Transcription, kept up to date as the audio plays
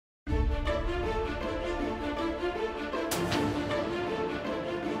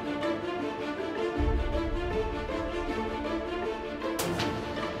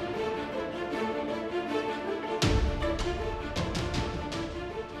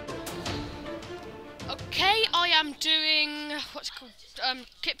am doing what's it called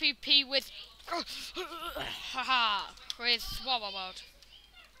kit PvP with haha with huahuaworld.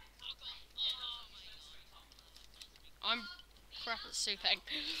 I'm crap at souping.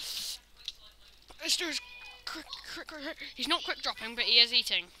 This dude's quick. He's not quick dropping, but he is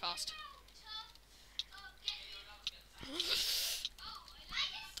eating fast.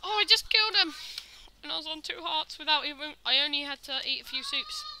 Oh, I just killed him! And I was on 2 hearts without even... I only had to eat a few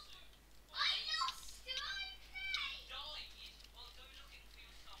soups.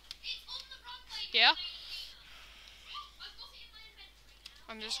 Yeah?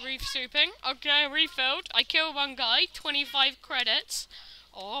 I'm just re-souping. Okay, refilled. I killed one guy, 25 credits.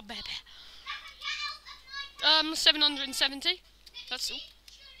 Oh, baby. 770. That's all.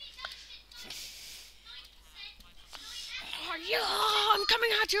 Oh, yeah, I'm coming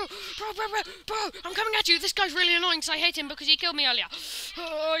at you! Bro, I'm coming at you! This guy's really annoying because I hate him because he killed me earlier.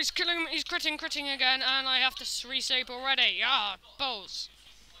 Oh, he's killing me, he's critting again, and I have to re-soup already. Yeah, balls.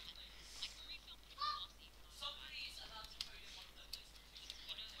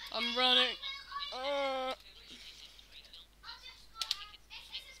 I'm running.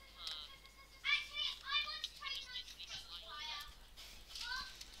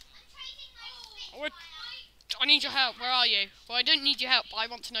 What? I need your help. Where are you? Well, I don't need your help, but I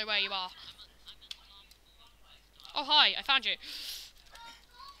want to know where you are. Oh, hi. I found you.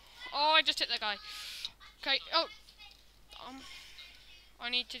 Oh, I just hit that guy. Okay. Oh. I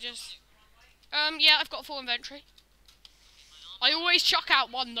need to just... yeah, I've got a full inventory. I always chuck out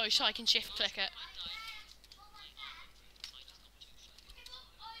one, though, so I can shift click it.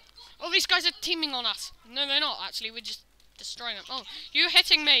 Oh, these guys are teaming on us. No, they're not, actually. We're just destroying them. Oh, you're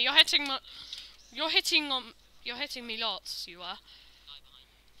hitting me. You're hitting me lots, you are.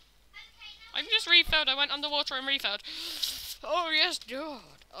 I've just refilled. I went underwater and refilled. Oh, yes, dude.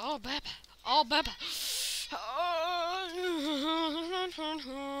 Oh, baby. Oh, baby.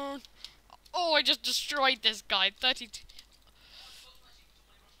 Oh, I just destroyed this guy. 32.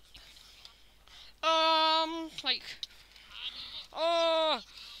 Like...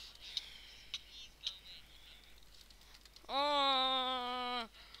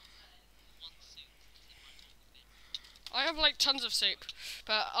 I have like tons of soup,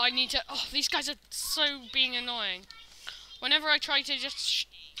 but I need to... Oh, these guys are so being annoying. Whenever I try to just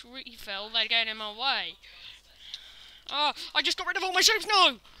refill, they're getting in my way. Oh, I just got rid of all my soups,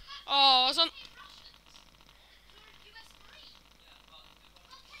 no! Oh, I was on...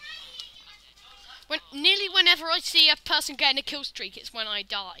 Nearly whenever I see a person getting a kill streak, it's when I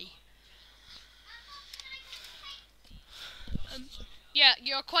die. Yeah,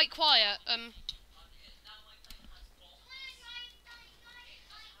 you're quite quiet.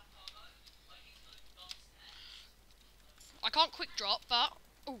 I can't quick drop, but...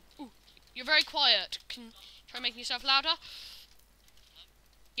 Ooh, you're very quiet. Can you try making yourself louder?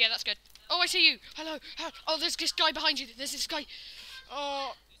 Yeah, that's good. Oh, I see you. Hello. Oh, there's this guy behind you. There's this guy.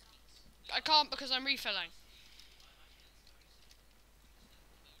 Oh, I can't because I'm refilling.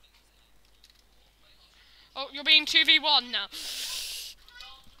 Oh, you're being 2v1 now.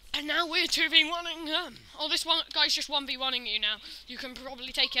 And now we're 2v1ing him. Oh, this one guy's just 1v1ing you now. You can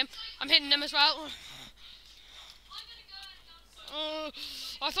probably take him. I'm hitting him as well.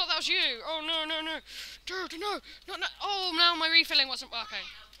 I thought that was you. Oh, no. Dude, no. Oh, now my refilling wasn't working.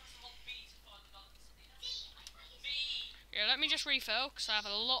 Yeah, let me just refill, because I have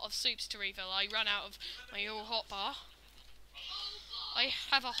a lot of soups to refill. I ran out of my old hot bar. I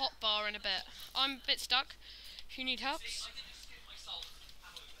have a hot bar in a bit. I'm a bit stuck. If you need help.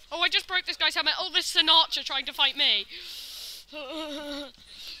 Oh, I just broke this guy's helmet. Oh, this is an archer trying to fight me.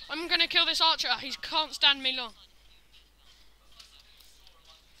 I'm going to kill this archer. He can't stand me long.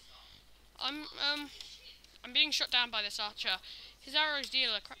 I'm being shot down by this archer. His arrows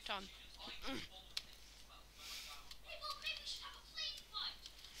deal a crap ton.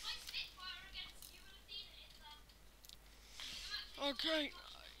 Okay.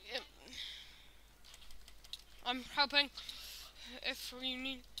 Yep. I'm helping. If you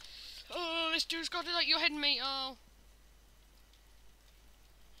need... Oh, this dude's got it. Like, you're hitting me. Oh.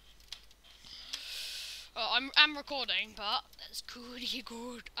 Oh, I'm recording, but that's goody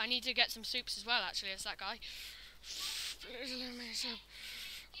good. I need to get some soups as well, actually, as that guy.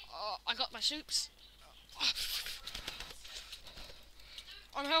 Oh, I got my soups.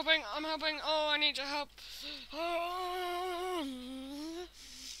 I'm helping. Oh, I need your help.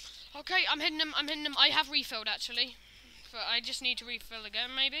 Okay, I'm hitting him. I have refilled, actually. But I just need to refill again,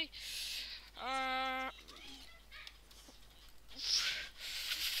 maybe.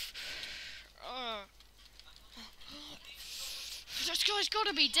 This guy's got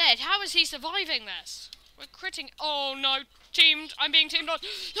to be dead. How is he surviving this? We're critting. Oh no, teamed. I'm being teamed on.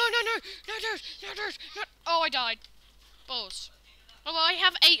 No, no, no, no, dude, no, dude, no. Oh, I died. Balls. Oh, well, I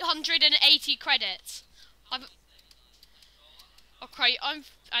have 880 credits. I've. Okay,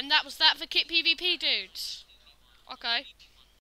 and that was that for kit PvP, dudes. Okay.